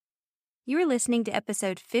You are listening to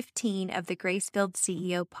episode 15 of the Grace-Filled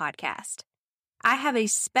CEO podcast. I have a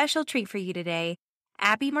special treat for you today.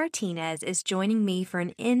 Abby Martinez is joining me for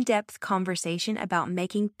an in-depth conversation about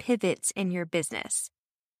making pivots in your business.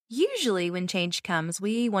 Usually when change comes,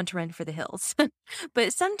 we want to run for the hills,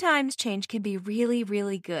 but sometimes change can be really,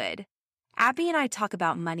 really good. Abby and I talk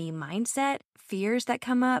about money mindset, fears that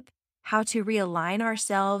come up, how to realign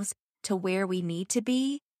ourselves to where we need to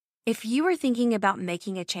be. If you are thinking about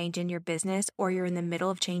making a change in your business or you're in the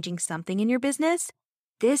middle of changing something in your business,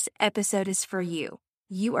 this episode is for you.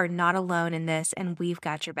 You are not alone in this, and we've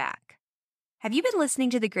got your back. Have you been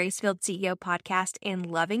listening to the Grace-Filled CEO podcast and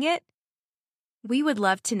loving it? We would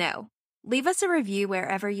love to know. Leave us a review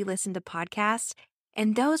wherever you listen to podcasts,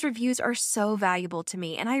 and those reviews are so valuable to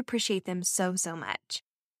me, and I appreciate them so, so much.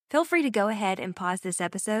 Feel free to go ahead and pause this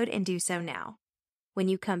episode and do so now. When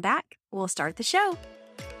you come back, we'll start the show.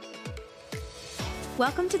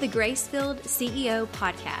 Welcome to the Grace-Filled CEO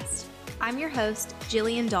podcast. I'm your host,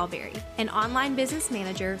 Jillian Dahlberry, an online business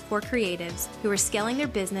manager for creatives who are scaling their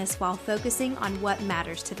business while focusing on what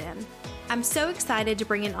matters to them. I'm so excited to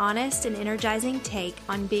bring an honest and energizing take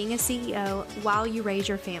on being a CEO while you raise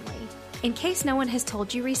your family. In case no one has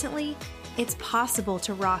told you recently, it's possible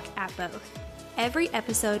to rock at both. Every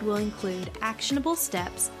episode will include actionable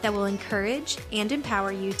steps that will encourage and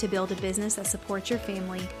empower you to build a business that supports your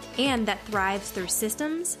family and that thrives through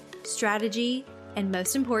systems, strategy, and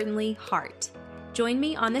most importantly, heart. Join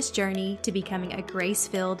me on this journey to becoming a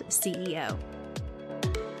grace-filled CEO.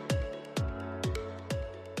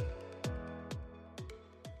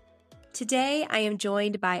 Today, I am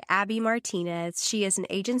joined by Abby Martinez. She is an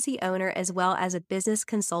agency owner as well as a business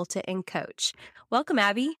consultant and coach. Welcome,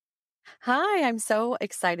 Abby. Hi, I'm so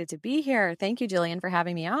excited to be here. Thank you, Jillian, for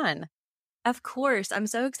having me on. Of course. I'm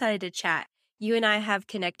so excited to chat. You and I have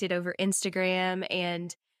connected over Instagram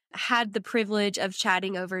and had the privilege of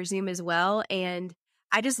chatting over Zoom as well. And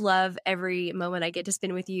I just love every moment I get to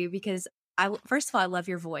spend with you because first of all, I love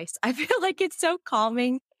your voice. I feel like it's so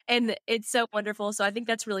calming and it's so wonderful. So I think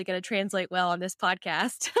that's really going to translate well on this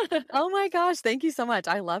podcast. Oh my gosh, thank you so much.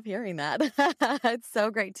 I love hearing that. It's so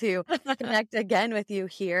great to connect again with you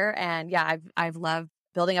here. And yeah, I've loved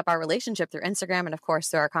building up our relationship through Instagram and of course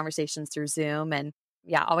through our conversations through Zoom. And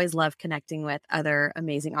yeah, always love connecting with other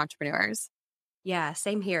amazing entrepreneurs. Yeah,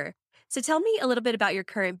 same here. So tell me a little bit about your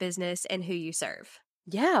current business and who you serve.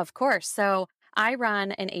 Yeah, of course. So I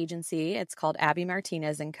run an agency. It's called Abby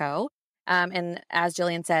Martinez & Co. And as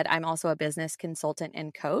Jillian said, I'm also a business consultant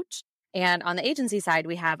and coach. And on the agency side,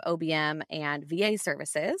 we have OBM and VA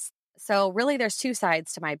services. So really, there's two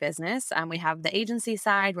sides to my business. We have the agency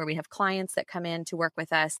side where we have clients that come in to work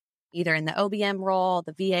with us, either in the OBM role,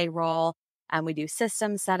 the VA role. We do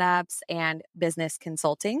system setups and business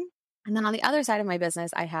consulting. And then on the other side of my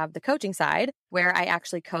business, I have the coaching side where I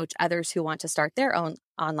actually coach others who want to start their own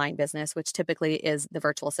online business, which typically is the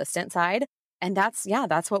virtual assistant side. And that's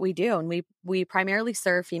what we do. And we primarily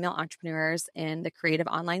serve female entrepreneurs in the creative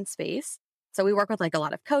online space. So we work with like a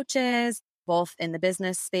lot of coaches, both in the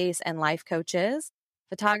business space and life coaches,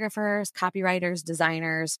 photographers, copywriters,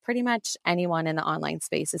 designers, pretty much anyone in the online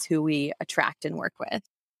space is who we attract and work with.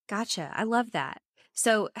 Gotcha. I love that.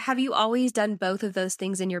 So have you always done both of those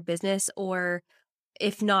things in your business, or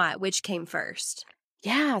if not, which came first?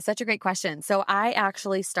 Yeah, such a great question. So I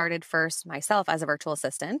actually started first myself as a virtual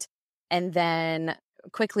assistant and then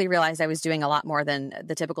quickly realized I was doing a lot more than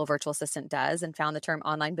the typical virtual assistant does and found the term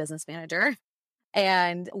online business manager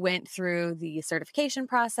and went through the certification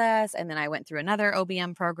process. And then I went through another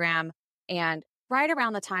OBM program. And right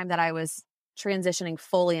around the time that I was transitioning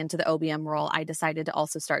fully into the OBM role, I decided to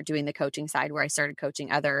also start doing the coaching side where I started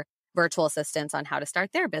coaching other virtual assistants on how to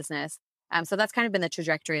start their business. So that's kind of been the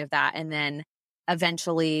trajectory of that. And then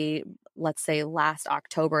eventually, let's say last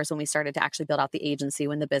October is when we started to actually build out the agency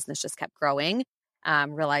when the business just kept growing,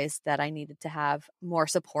 realized that I needed to have more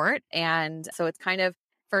support. And so it's kind of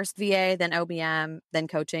first VA, then OBM, then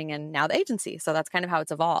coaching, and now the agency. So that's kind of how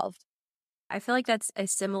it's evolved. I feel like that's a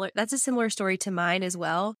similar story to mine as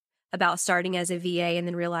well, about starting as a VA and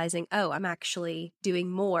then realizing, oh, I'm actually doing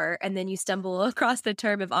more. And then you stumble across the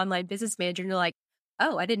term of online business manager and you're like,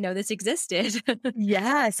 oh, I didn't know this existed.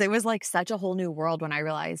 Yes, it was like such a whole new world when I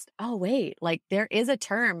realized, oh, wait, like there is a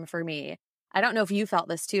term for me. I don't know if you felt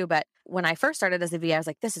this too, but when I first started as a VA, I was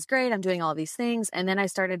like, this is great. I'm doing all these things. And then I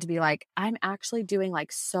started to be like, I'm actually doing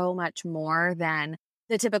like so much more than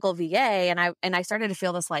the typical VA. And I started to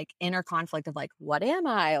feel this like inner conflict of like, what am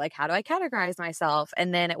I? Like, how do I categorize myself?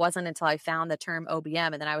 And then it wasn't until I found the term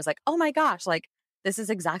OBM. And then I was like, oh my gosh, like this is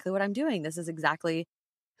exactly what I'm doing. This is exactly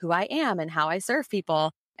who I am and how I serve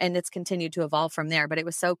people. and it's continued to evolve from there. But it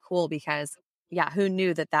was so cool because, yeah, who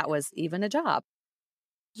knew that that was even a job?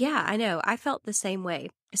 Yeah, I know. I felt the same way.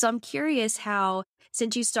 So I'm curious how,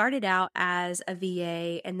 since you started out as a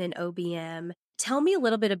VA and then OBM, tell me a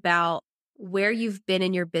little bit about where you've been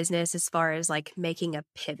in your business as far as like making a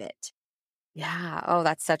pivot. Yeah. Oh,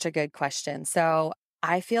 that's such a good question. So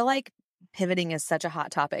I feel like pivoting is such a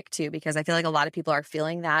hot topic too, because I feel like a lot of people are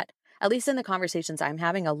feeling that, at least in the conversations I'm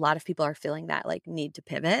having, a lot of people are feeling that like need to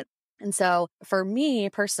pivot. And so for me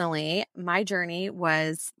personally, my journey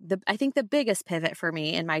was I think the biggest pivot for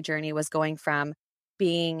me in my journey was going from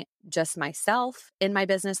being just myself in my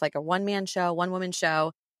business, like a one-man show, one woman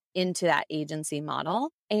show, into that agency model.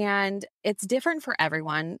 And it's different for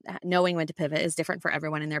everyone. Knowing when to pivot is different for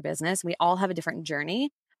everyone in their business. We all have a different journey.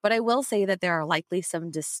 But I will say that there are likely some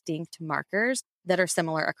distinct markers that are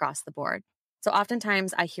similar across the board. So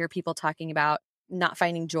oftentimes I hear people talking about not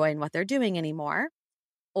finding joy in what they're doing anymore,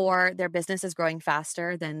 or their business is growing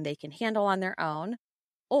faster than they can handle on their own,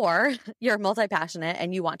 or you're multi-passionate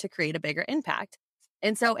and you want to create a bigger impact.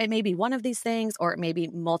 And so it may be one of these things, or it may be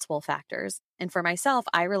multiple factors. And for myself,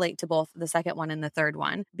 I relate to both the second one and the third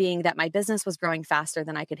one, being that my business was growing faster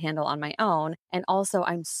than I could handle on my own. And also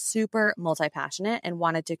I'm super multi-passionate and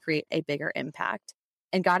wanted to create a bigger impact.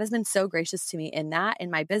 And God has been so gracious to me in that. In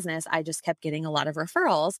my business, I just kept getting a lot of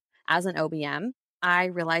referrals as an OBM. I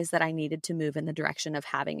realized that I needed to move in the direction of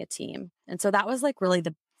having a team. And so that was like really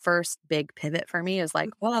the first big pivot for me. Is like,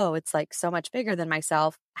 whoa, it's like so much bigger than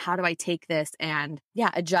myself. How do I take this and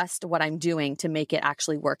adjust what I'm doing to make it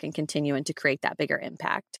actually work and continue and to create that bigger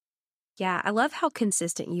impact? Yeah, I love how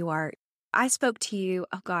consistent you are. I spoke to you,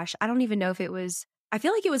 oh gosh, I don't even know if it was, I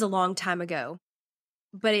feel like it was a long time ago,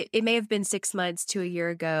 but it may have been 6 months to a year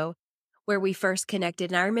ago where we first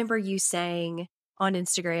connected. And I remember you saying on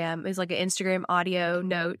Instagram, it was like an Instagram audio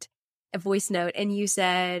note, a voice note. And you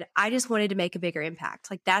said, I just wanted to make a bigger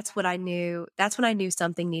impact. Like that's what I knew. That's when I knew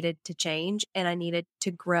something needed to change and I needed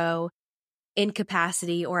to grow in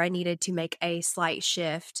capacity or I needed to make a slight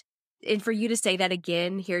shift. And for you to say that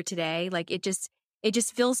again here today, like it just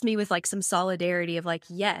fills me with like some solidarity of like,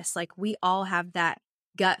 yes, like we all have that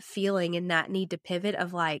gut feeling and that need to pivot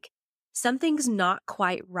of like, something's not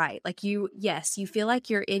quite right. Like yes, you feel like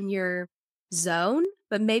you're in your zone,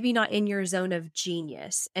 but maybe not in your zone of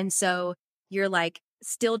genius. And so you're like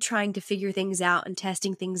still trying to figure things out and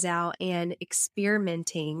testing things out and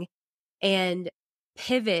experimenting and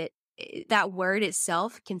pivot. That word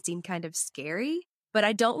itself can seem kind of scary, but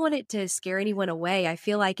I don't want it to scare anyone away. I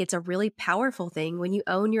feel like it's a really powerful thing when you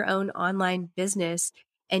own your own online business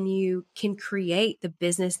and you can create the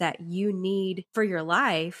business that you need for your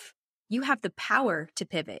life. You have the power to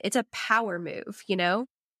pivot. It's a power move, you know?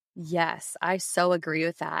 Yes, I so agree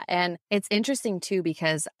with that. And it's interesting too,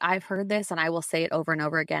 because I've heard this and I will say it over and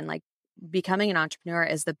over again, like becoming an entrepreneur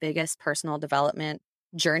is the biggest personal development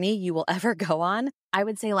journey you will ever go on. I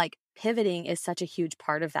would say like pivoting is such a huge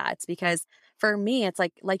part of that. It's because for me, it's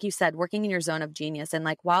like you said, working in your zone of genius. And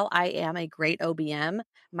like, while I am a great OBM,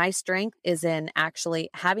 my strength is in actually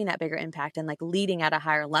having that bigger impact and like leading at a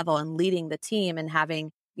higher level and leading the team and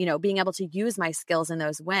having, being able to use my skills in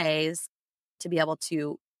those ways to be able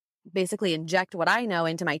to basically inject what I know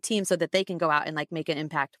into my team so that they can go out and like make an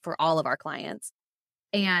impact for all of our clients.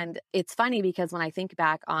 And it's funny because when I think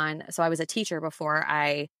back so I was a teacher before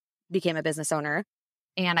I became a business owner.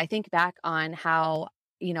 And I think back on how,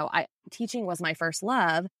 teaching was my first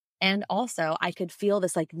love. And also I could feel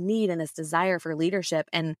this like need and this desire for leadership.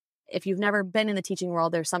 And if you've never been in the teaching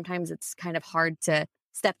world, sometimes it's kind of hard to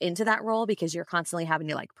step into that role because you're constantly having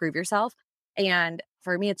to like prove yourself. And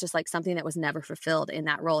for me, it's just like something that was never fulfilled in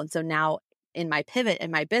that role. And so now in my pivot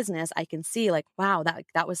in my business, I can see like, wow,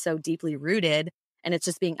 that was so deeply rooted and it's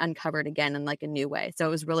just being uncovered again in like a new way. So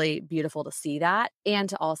it was really beautiful to see that and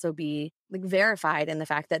to also be like verified in the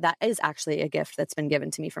fact that that is actually a gift that's been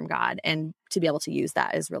given to me from God. And to be able to use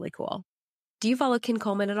that is really cool. Do you follow Ken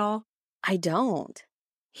Coleman at all? I don't.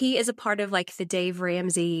 He is a part of like the Dave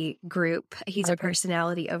Ramsey group. He's a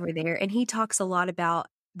personality over there. And he talks a lot about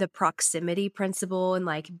the proximity principle and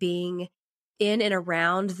like being in and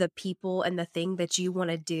around the people and the thing that you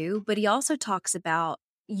want to do. But he also talks about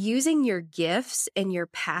using your gifts and your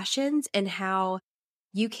passions and how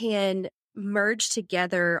you can merge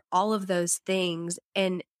together all of those things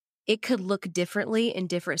and it could look differently in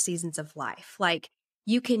different seasons of life. Like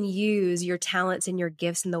you can use your talents and your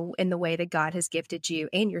gifts in the way that God has gifted you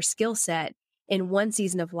and your skill set in one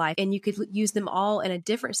season of life, and you could use them all in a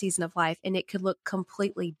different season of life and it could look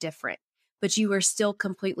completely different, but you are still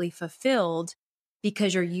completely fulfilled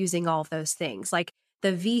because you're using all of those things. Like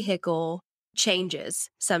the vehicle changes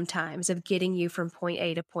sometimes of getting you from point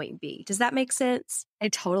A to point B. Does that make sense?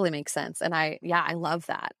 It totally makes sense. And I love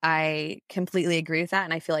that. I completely agree with that.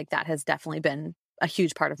 And I feel like that has definitely been a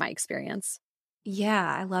huge part of my experience.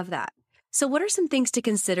 Yeah, I love that. So, what are some things to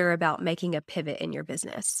consider about making a pivot in your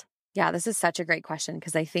business? Yeah, this is such a great question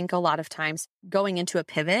because I think a lot of times going into a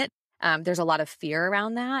pivot, there's a lot of fear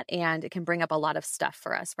around that and it can bring up a lot of stuff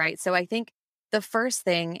for us, right? So I think the first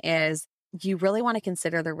thing is you really want to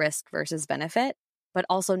consider the risk versus benefit, but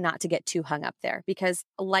also not to get too hung up there because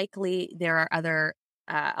likely there are other,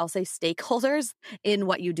 I'll say stakeholders in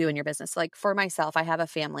what you do in your business. Like for myself, I have a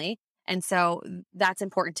family. And so that's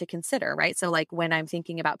important to consider, right? So like when I'm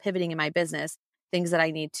thinking about pivoting in my business, things that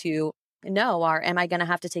I need to know are, am I going to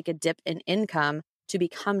have to take a dip in income to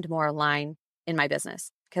become more aligned in my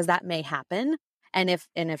business? Because that may happen. And if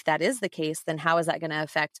that is the case, then how is that going to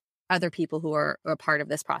affect other people who are a part of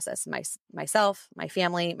this process? Myself, my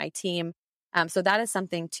family, my team. So that is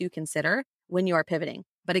something to consider when you are pivoting.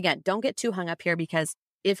 But again, don't get too hung up here because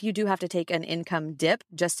if you do have to take an income dip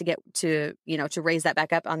just to get to, to raise that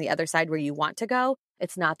back up on the other side where you want to go,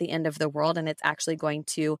 it's not the end of the world. And it's actually going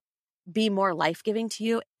to be more life-giving to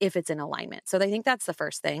you if it's in alignment. So I think that's the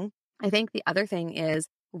first thing. I think the other thing is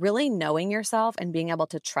really knowing yourself and being able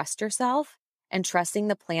to trust yourself and trusting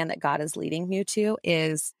the plan that God is leading you to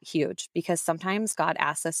is huge because sometimes God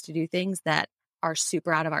asks us to do things that are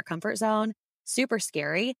super out of our comfort zone, super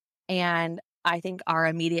scary. And I think our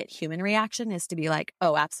immediate human reaction is to be like,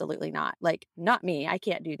 oh, absolutely not. Like, not me. I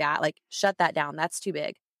can't do that. Like, shut that down. That's too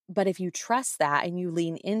big. But if you trust that and you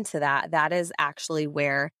lean into that, that is actually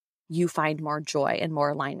where you find more joy and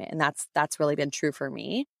more alignment. And that's really been true for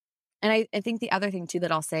me. And I think the other thing too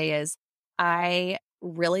that I'll say is I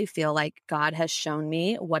really feel like God has shown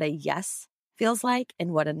me what a yes feels like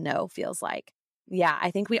and what a no feels like. Yeah,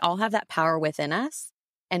 I think we all have that power within us.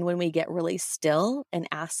 And when we get really still and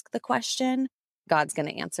ask the question, God's going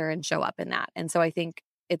to answer and show up in that. And so I think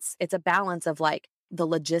it's a balance of like the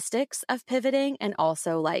logistics of pivoting and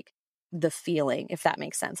also like the feeling, if that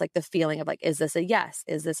makes sense. Like the feeling of like, is this a yes?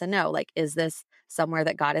 Is this a no? Like, is this somewhere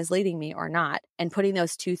that God is leading me or not? And putting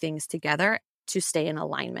those two things together to stay in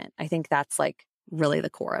alignment. I think that's like really the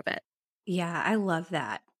core of it. Yeah, I love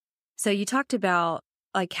that. So, you talked about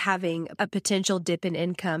like having a potential dip in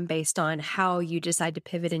income based on how you decide to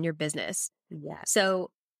pivot in your business. Yes. So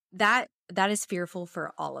that is fearful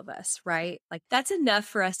for all of us, right? Like that's enough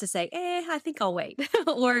for us to say, I think I'll wait.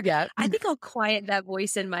 Or Yeah. I think I'll quiet that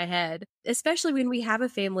voice in my head, especially when we have a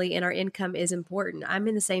family and our income is important. I'm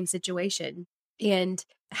in the same situation and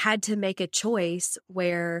had to make a choice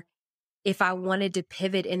where if I wanted to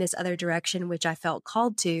pivot in this other direction, which I felt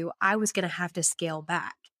called to, I was going to have to scale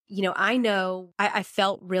back. I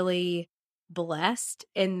felt really blessed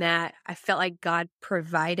in that I felt like God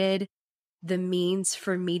provided the means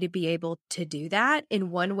for me to be able to do that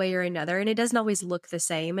in one way or another. And it doesn't always look the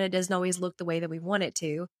same and it doesn't always look the way that we want it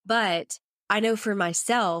to. But I know for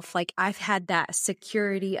myself, like I've had that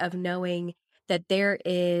security of knowing that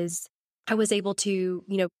I was able to,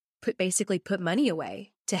 put money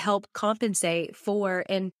away to help compensate for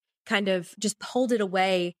and kind of just hold it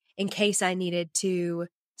away in case I needed to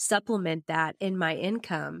supplement that in my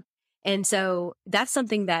income. And so that's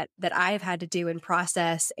something that I've had to do and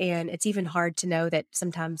process. And it's even hard to know that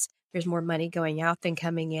sometimes there's more money going out than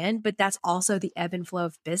coming in, but that's also the ebb and flow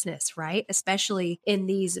of business, right? Especially in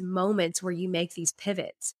these moments where you make these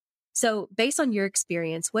pivots. So based on your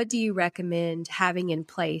experience, what do you recommend having in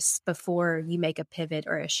place before you make a pivot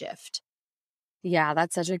or a shift? Yeah,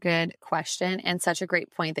 that's such a good question and such a great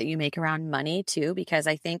point that you make around money too, because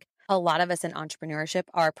I think a lot of us in entrepreneurship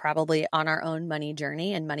are probably on our own money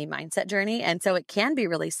journey and money mindset journey. And so it can be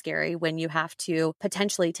really scary when you have to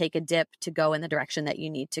potentially take a dip to go in the direction that you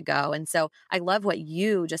need to go. And so I love what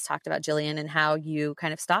you just talked about, Jillian, and how you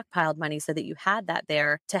kind of stockpiled money so that you had that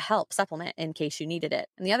there to help supplement in case you needed it.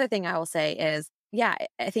 And the other thing I will say is, yeah,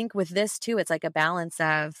 I think with this too, it's like a balance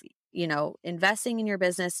of investing in your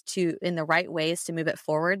business in the right ways to move it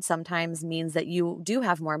forward sometimes means that you do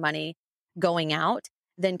have more money going out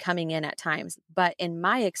than coming in at times. But in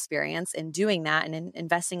my experience in doing that and in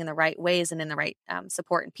investing in the right ways and in the right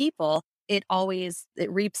support and people, it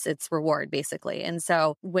reaps its reward basically. And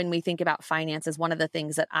so when we think about finances, one of the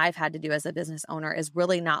things that I've had to do as a business owner is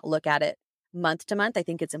really not look at it month to month. I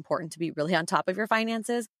think it's important to be really on top of your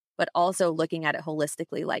finances, but also looking at it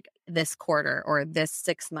holistically, like this quarter or this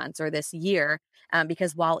 6 months or this year.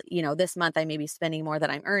 Because while, this month I may be spending more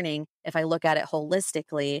than I'm earning, if I look at it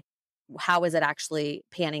holistically, how is it actually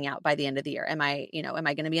panning out by the end of the year? Am I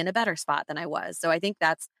going to be in a better spot than I was? So I think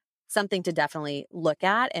that's something to definitely look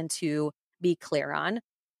at and to be clear on.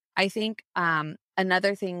 I think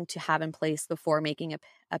another thing to have in place before making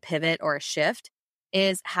a pivot or a shift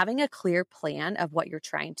is having a clear plan of what you're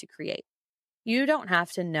trying to create. You don't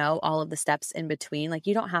have to know all of the steps in between. Like,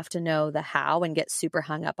 you don't have to know the how and get super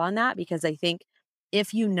hung up on that, because I think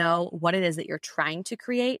if you know what it is that you're trying to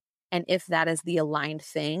create, and if that is the aligned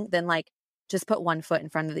thing, then like just put one foot in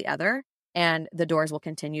front of the other and the doors will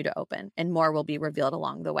continue to open and more will be revealed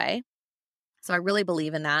along the way. So I really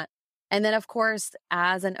believe in that. And then, of course,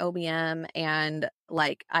 as an OBM and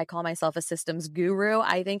like I call myself a systems guru,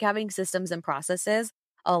 I think having systems and processes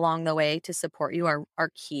along the way to support you are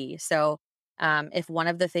key. So if one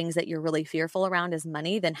of the things that you're really fearful around is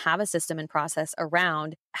money, then have a system and process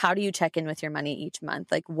around how do you check in with your money each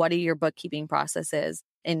month? Like, what are your bookkeeping processes?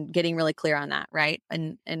 And getting really clear on that, right?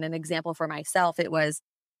 And an example for myself, it was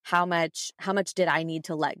how much did I need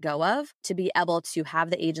to let go of to be able to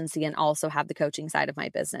have the agency and also have the coaching side of my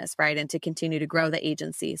business, right? And to continue to grow the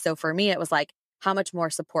agency. So for me, it was like, how much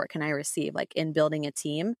more support can I receive, like in building a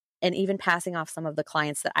team and even passing off some of the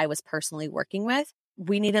clients that I was personally working with?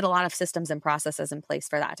 We needed a lot of systems and processes in place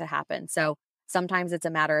for that to happen. So sometimes it's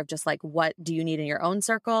a matter of just like, what do you need in your own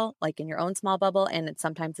circle, like in your own small bubble? And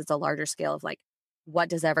sometimes it's a larger scale of like, what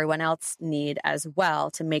does everyone else need as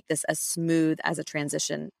well to make this as smooth as a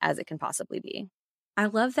transition as it can possibly be? I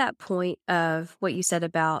love that point of what you said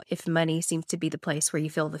about if money seems to be the place where you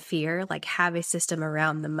feel the fear, like have a system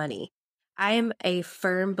around the money. I am a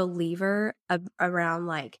firm believer around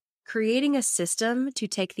like creating a system to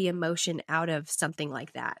take the emotion out of something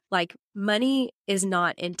like that. Like, money is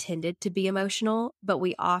not intended to be emotional, but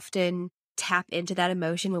we often tap into that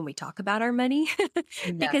emotion when we talk about our money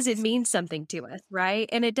because it Yes. means something to us, right?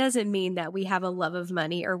 And it doesn't mean that we have a love of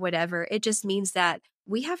money or whatever. It just means that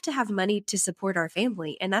we have to have money to support our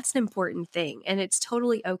family. And that's an important thing. And it's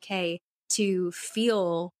totally okay to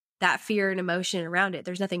feel that fear and emotion around it.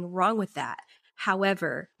 There's nothing wrong with that.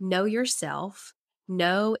 However, know yourself.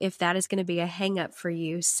 Know if that is going to be a hang up for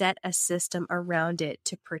you. Set a system around it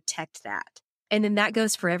to protect that. And then that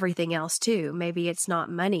goes for everything else too. Maybe it's not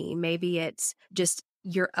money. Maybe it's just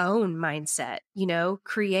your own mindset.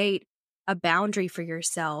 Create a boundary for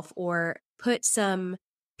yourself or put some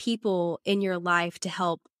people in your life to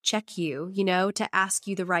help check you, to ask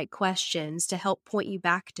you the right questions, to help point you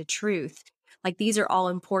back to truth. Like, these are all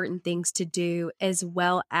important things to do, as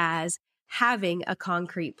well as having a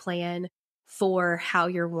concrete plan for how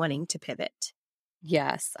you're wanting to pivot.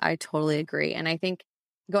 Yes, I totally agree. And I think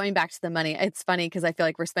going back to the money, it's funny because I feel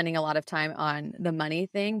like we're spending a lot of time on the money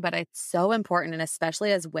thing, but it's so important. And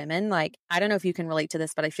especially as women, like, I don't know if you can relate to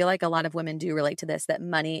this, but I feel like a lot of women do relate to this, that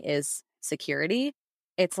money is security.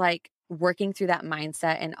 It's like working through that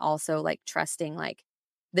mindset and also like trusting, like,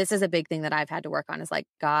 this is a big thing that I've had to work on is like,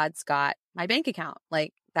 God's got my bank account.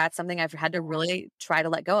 Like, that's something I've had to really try to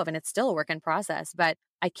let go of. And it's still a work in process, but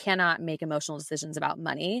I cannot make emotional decisions about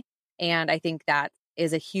money. And I think that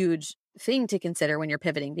is a huge thing to consider when you're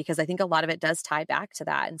pivoting, because I think a lot of it does tie back to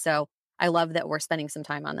that. And so I love that we're spending some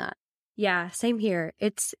time on that. Yeah, same here.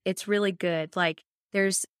 It's really good. Like,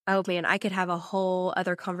 oh man, I could have a whole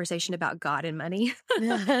other conversation about God and money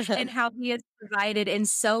and how he has provided in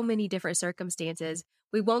so many different circumstances.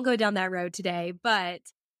 We won't go down that road today, but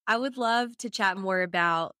I would love to chat more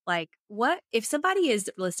about like, what if somebody is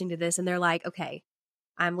listening to this and they're like, okay,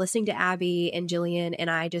 I'm listening to Abby and Jillian,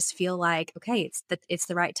 and I just feel like, okay, it's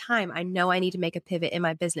the right time. I know I need to make a pivot in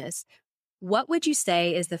my business. What would you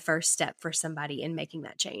say is the first step for somebody in making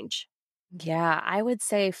that change? Yeah, I would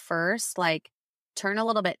say first, like, turn a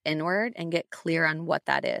little bit inward and get clear on what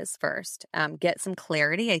that is first. Get some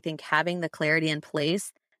clarity. I think having the clarity in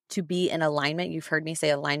place to be in alignment, you've heard me say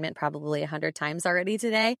alignment probably 100 times already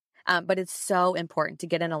today, but it's so important to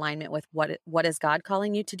get in alignment with what is God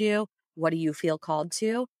calling you to do? What do you feel called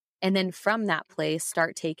to? And then from that place,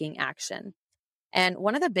 start taking action. And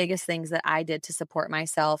one of the biggest things that I did to support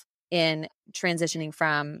myself in transitioning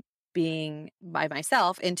from being by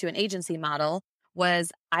myself into an agency model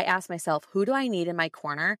was I asked myself, who do I need in my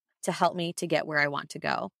corner to help me to get where I want to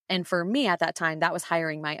go? And for me at that time, that was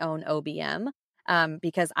hiring my own OBM,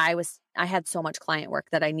 because I had so much client work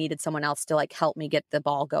that I needed someone else to like help me get the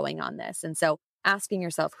ball going on this. And so asking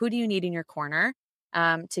yourself, who do you need in your corner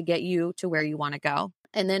to get you to where you want to go?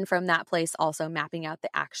 And then from that place, also mapping out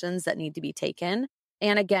the actions that need to be taken.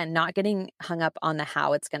 And again, not getting hung up on the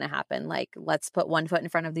how it's going to happen. Like, let's put one foot in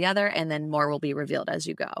front of the other, and then more will be revealed as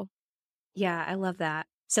you go. Yeah, I love that.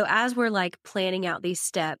 So as we're like planning out these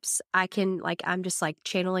steps, I'm just like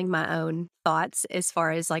channeling my own thoughts as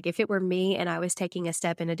far as like, if it were me and I was taking a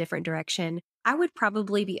step in a different direction, I would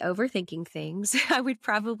probably be overthinking things. I would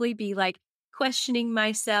probably be like questioning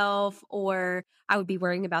myself, or I would be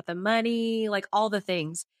worrying about the money, like all the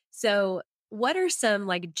things. So, what are some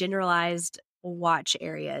like generalized watch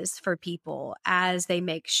areas for people as they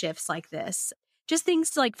make shifts like this? Just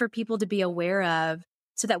things like for people to be aware of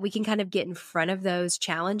so that we can kind of get in front of those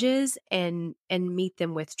challenges and meet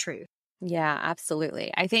them with truth. Yeah,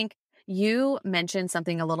 absolutely. I think you mentioned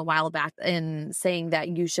something a little while back in saying that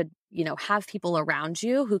you should, have people around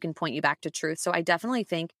you who can point you back to truth. So I definitely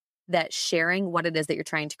think that sharing what it is that you're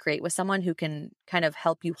trying to create with someone who can kind of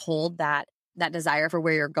help you hold that desire for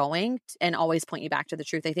where you're going and always point you back to the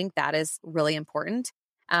truth. I think that is really important.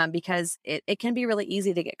 Because it can be really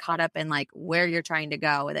easy to get caught up in like where you're trying to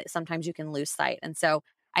go, that sometimes you can lose sight. And so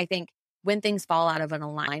I think when things fall out of an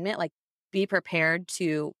alignment, like be prepared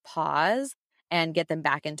to pause and get them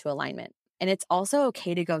back into alignment. And it's also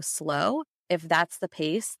okay to go slow if that's the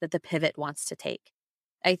pace that the pivot wants to take.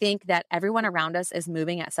 I think that everyone around us is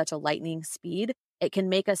moving at such a lightning speed. It can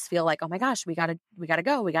make us feel like, oh my gosh, we gotta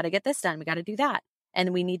go, we gotta get this done, we gotta do that.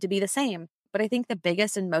 And we need to be the same. But I think the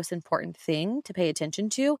biggest and most important thing to pay attention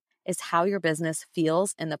to is how your business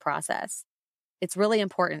feels in the process. It's really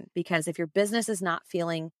important because if your business is not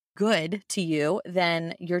feeling good to you,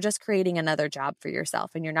 then you're just creating another job for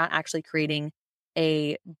yourself and you're not actually creating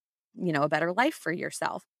a, a better life for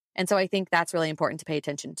yourself. And so I think that's really important to pay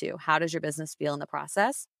attention to. How does your business feel in the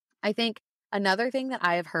process? I think another thing that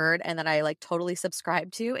I have heard and that I like totally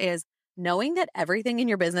subscribe to is knowing that everything in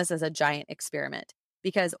your business is a giant experiment,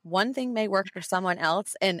 because one thing may work for someone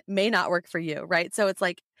else and may not work for you, right? So it's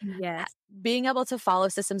like Yes. being able to follow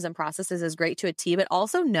systems and processes is great to a T, but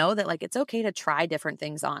also know that like it's okay to try different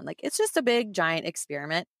things on. Like it's just a big giant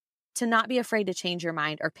experiment, to not be afraid to change your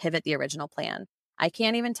mind or pivot the original plan. I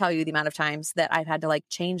can't even tell you the amount of times that I've had to like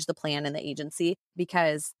change the plan in the agency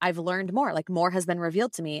because I've learned more, like more has been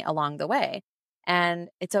revealed to me along the way. And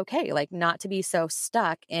it's okay, like not to be so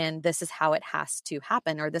stuck in this is how it has to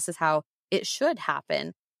happen or this is how it should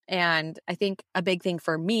happen. And I think a big thing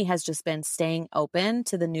for me has just been staying open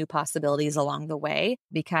to the new possibilities along the way,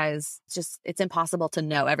 because it's impossible to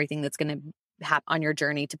know everything that's going to happen on your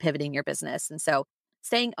journey to pivoting your business. And so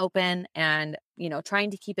staying open and,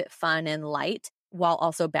 trying to keep it fun and light while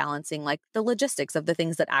also balancing like the logistics of the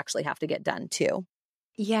things that actually have to get done too.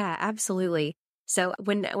 Yeah, absolutely. So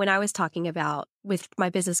when I was talking about with my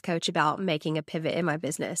business coach about making a pivot in my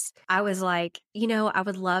business, I was like, I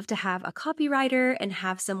would love to have a copywriter and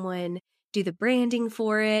have someone do the branding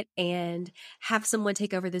for it and have someone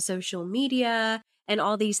take over the social media and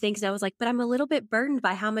all these things. And I was like, but I'm a little bit burdened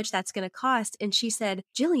by how much that's going to cost. And she said,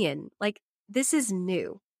 Jillian, like, this is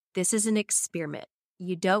new. This is an experiment.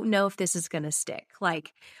 You don't know if this is going to stick.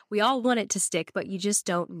 Like, we all want it to stick, but you just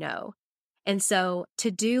don't know. And so to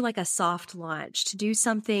do like a soft launch, to do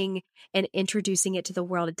something and introducing it to the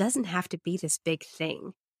world, it doesn't have to be this big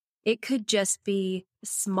thing. It could just be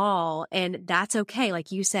small, and that's okay.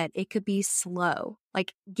 Like you said, it could be slow.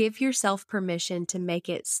 Like give yourself permission to make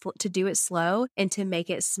it, to do it slow and to make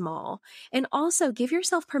it small. And also give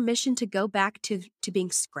yourself permission to go back to being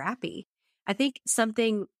scrappy. I think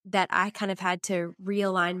something that I kind of had to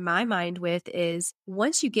realign my mind with is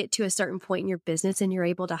once you get to a certain point in your business and you're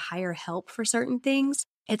able to hire help for certain things,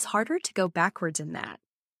 it's harder to go backwards in that.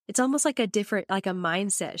 It's almost like a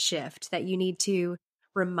mindset shift that you need to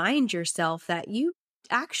remind yourself that you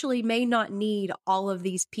actually may not need all of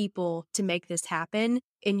these people to make this happen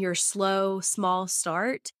in your slow, small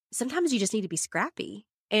start. Sometimes you just need to be scrappy.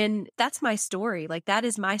 And that's my story. Like that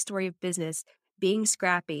is my story of business, being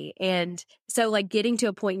scrappy. And so like getting to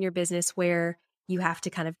a point in your business where you have to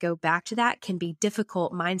kind of go back to that can be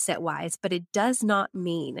difficult mindset wise, but it does not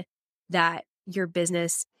mean that your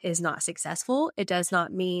business is not successful. It does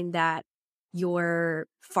not mean that you're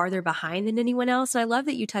farther behind than anyone else. And I love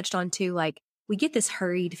that you touched on too, like we get this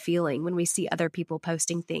hurried feeling when we see other people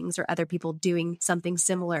posting things or other people doing something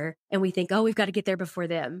similar and we think, oh, we've got to get there before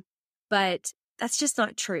them. But that's just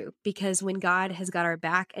not true, because when God has got our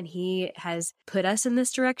back and he has put us in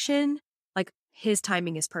this direction, like his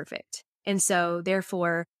timing is perfect. And so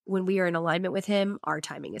therefore, when we are in alignment with him, our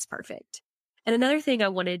timing is perfect. And another thing I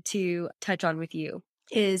wanted to touch on with you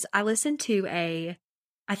is I listened to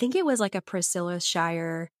I think it was like a Priscilla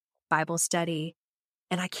Shire Bible study,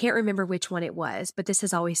 and I can't remember which one it was, but this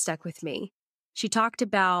has always stuck with me. She talked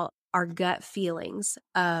about our gut feelings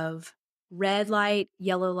of red light,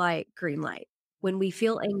 yellow light, green light. When we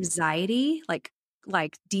feel anxiety, like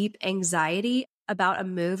deep anxiety about a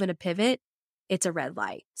move and a pivot, it's a red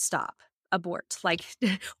light. Stop, abort, like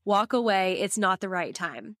walk away. It's not the right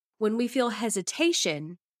time. When we feel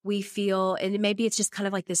hesitation, we feel, and maybe it's just kind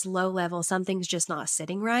of like this low level, something's just not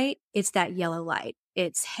sitting right. It's that yellow light.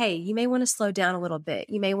 it's, hey, you may want to slow down a little bit.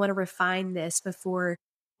 You may want to refine this before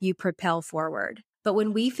you propel forward. But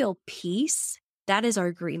when we feel peace, that is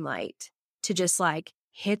our green light to just like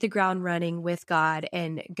hit the ground running with God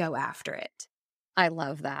and go after it. I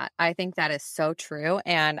love that. I think that is so true.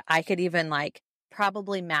 And I could even like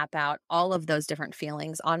probably map out all of those different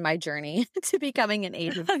feelings on my journey to becoming an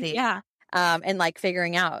agency. Yeah. And like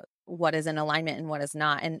figuring out what is in alignment and what is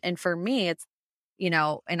not. And for me, it's,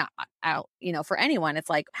 and for anyone, it's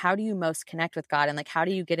like, how do you most connect with God? And like, how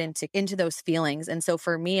do you get into those feelings? And so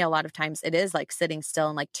for me, a lot of times it is like sitting still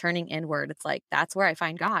and like turning inward. It's like, that's where I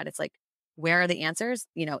find God. It's like, where are the answers?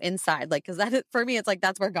 Inside, like, cause for me, it's like,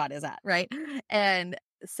 that's where God is at. Right. And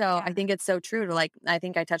so I think it's so true to like, I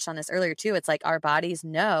think I touched on this earlier too. It's like our bodies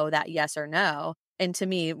know that yes or no. And to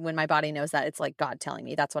me, when my body knows that, it's like God telling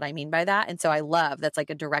me. That's what I mean by that. And so I love that's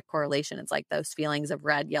like a direct correlation. It's like those feelings of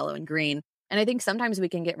red, yellow, and green. And I think sometimes we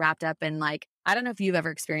can get wrapped up in like, I don't know if you've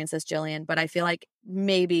ever experienced this, Jillian, but I feel like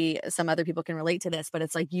maybe some other people can relate to this, but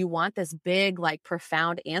it's like you want this big, like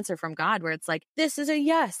profound answer from God where it's like, this is a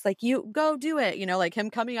yes, like you go do it, like him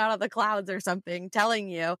coming out of the clouds or something, telling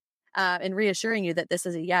you and reassuring you that this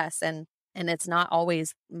is a yes. And it's not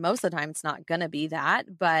always, most of the time, it's not going to be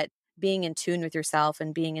that, but being in tune with yourself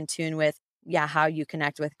and being in tune with, how you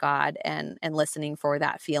connect with God and listening for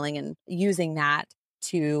that feeling and using that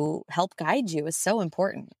to help guide you is so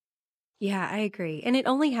important. Yeah, I agree. And it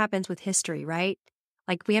only happens with history, right?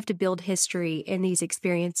 Like we have to build history in these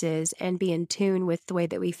experiences and be in tune with the way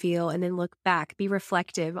that we feel and then look back, be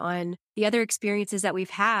reflective on the other experiences that we've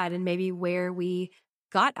had and maybe where we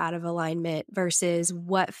got out of alignment versus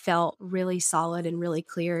what felt really solid and really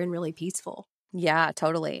clear and really peaceful. Yeah,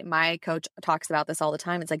 totally. My coach talks about this all the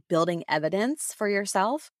time. It's like building evidence for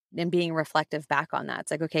yourself and being reflective back on that.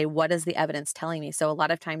 It's like, okay, what is the evidence telling me? So a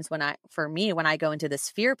lot of times when I go into this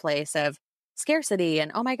fear place of scarcity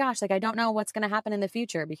and, oh my gosh, like I don't know what's going to happen in the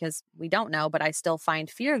future because we don't know, but I still find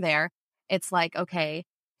fear there. It's like, okay,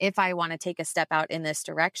 if I want to take a step out in this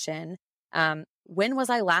direction, when was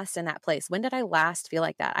I last in that place? When did I last feel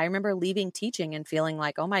like that? I remember leaving teaching and feeling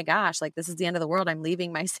like, oh my gosh, like this is the end of the world. I'm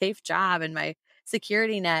leaving my safe job and my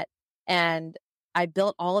security net. And I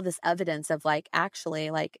built all of this evidence of like, actually,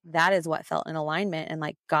 like that is what felt in alignment. And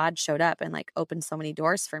like God showed up and like opened so many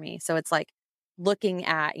doors for me. So it's like looking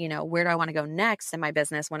at, where do I want to go next in my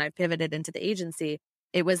business when I pivoted into the agency?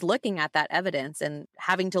 It was looking at that evidence and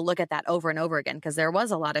having to look at that over and over again because there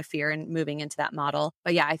was a lot of fear in moving into that model.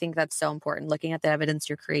 But yeah, I think that's so important, looking at the evidence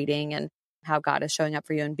you're creating and how God is showing up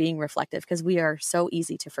for you and being reflective because we are so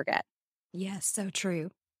easy to forget. Yes, so true.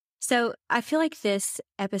 So I feel like this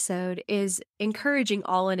episode is encouraging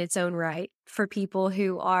all in its own right for people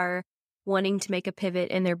who are wanting to make a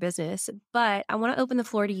pivot in their business. But I want to open the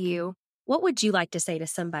floor to you. What would you like to say to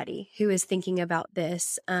somebody who is thinking about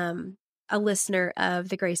this? A listener of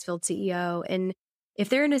the Grace-Filled CEO, and if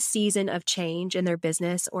they're in a season of change in their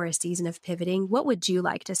business or a season of pivoting, what would you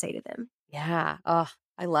like to say to them? Yeah. Oh,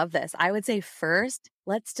 I love this. I would say first,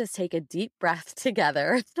 let's just take a deep breath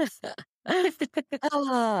together.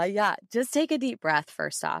 Yeah. Just take a deep breath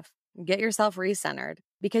first off. Get yourself recentered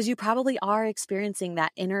because you probably are experiencing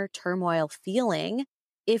that inner turmoil feeling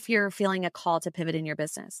if you're feeling a call to pivot in your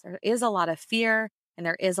business. There is a lot of fear and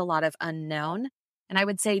there is a lot of unknown. And I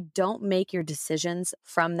would say don't make your decisions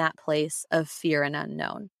from that place of fear and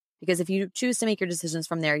unknown. Because if you choose to make your decisions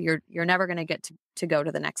from there, you're never going to get to go to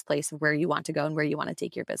the next place of where you want to go and where you want to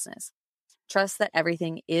take your business. Trust that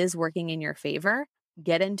everything is working in your favor.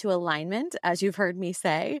 Get into alignment, as you've heard me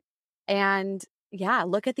say. And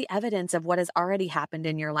look at the evidence of what has already happened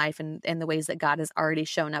in your life and the ways that God has already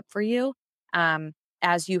shown up for you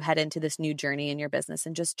as you head into this new journey in your business.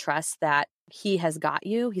 And just trust that He has got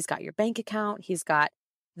you. He's got your bank account. He's got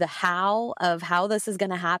the how of how this is going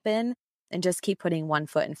to happen. And just keep putting one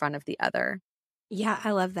foot in front of the other. Yeah,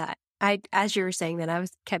 I love that. As you were saying that, I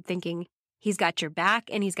kept thinking, He's got your back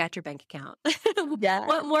and He's got your bank account. Yeah.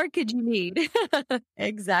 What more could you need?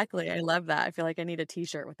 Exactly. I love that. I feel like I need a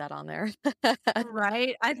t-shirt with that on there.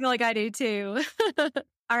 Right? I feel like I do too.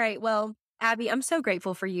 All right. Well, Abby, I'm so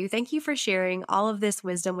grateful for you. Thank you for sharing all of this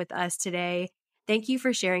wisdom with us today. Thank you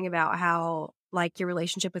for sharing about how like your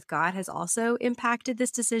relationship with God has also impacted this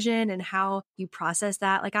decision and how you process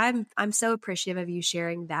that. Like I'm so appreciative of you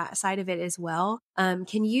sharing that side of it as well.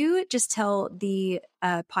 Can you just tell the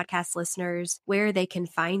podcast listeners where they can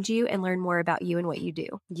find you and learn more about you and what you do?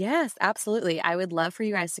 Yes, absolutely. I would love for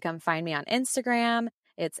you guys to come find me on Instagram.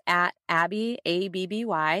 It's at Abby,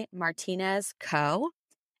 ABBY, Martinez Co.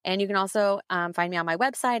 And you can also find me on my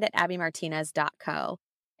website at abbymartinez.co.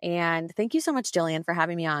 And thank you so much, Jillian, for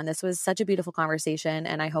having me on. This was such a beautiful conversation,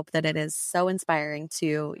 and I hope that it is so inspiring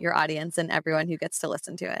to your audience and everyone who gets to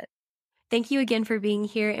listen to it. Thank you again for being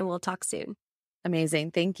here, and we'll talk soon.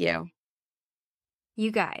 Amazing. Thank you. You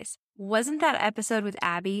guys, wasn't that episode with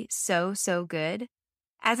Abby so good?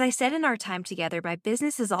 As I said in our time together, my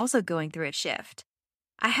business is also going through a shift.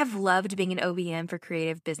 I have loved being an OBM for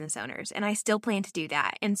creative business owners, and I still plan to do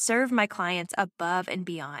that and serve my clients above and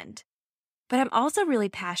beyond. But I'm also really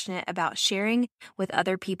passionate about sharing with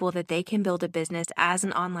other people that they can build a business as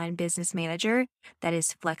an online business manager that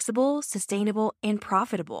is flexible, sustainable, and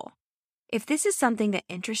profitable. If this is something that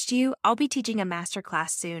interests you, I'll be teaching a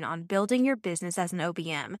masterclass soon on building your business as an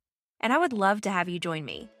OBM, and I would love to have you join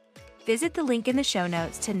me. Visit the link in the show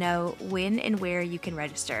notes to know when and where you can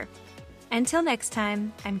register. Until next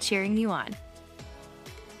time, I'm cheering you on.